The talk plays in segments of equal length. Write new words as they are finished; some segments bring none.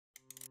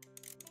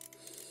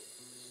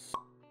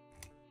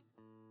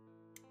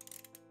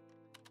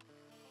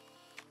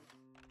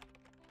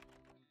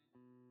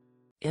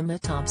Emma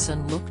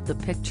Thompson looked the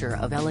picture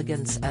of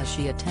elegance as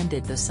she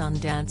attended the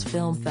Sundance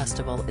Film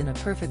Festival in a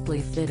perfectly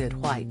fitted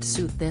white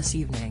suit this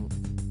evening.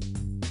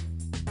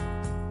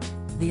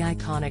 The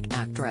iconic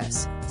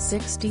actress,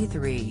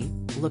 63,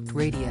 looked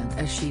radiant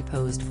as she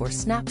posed for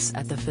snaps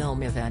at the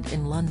film event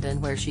in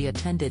London where she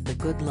attended the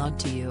Good Luck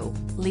to You,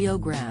 Leo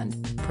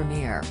Grand,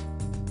 premiere.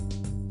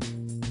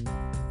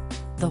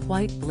 The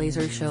white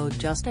blazer showed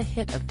just a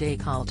hint of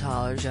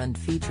décolletage and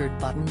featured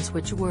buttons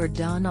which were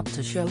done up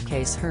to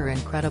showcase her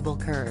incredible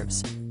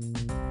curves.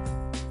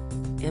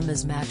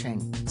 Emma's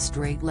matching,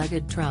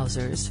 straight-legged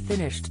trousers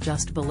finished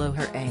just below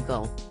her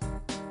ankle.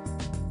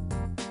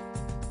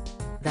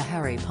 The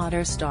Harry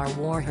Potter star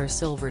wore her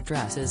silver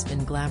dresses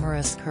in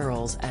glamorous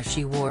curls as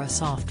she wore a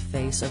soft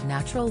face of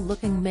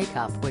natural-looking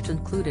makeup which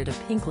included a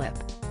pink lip.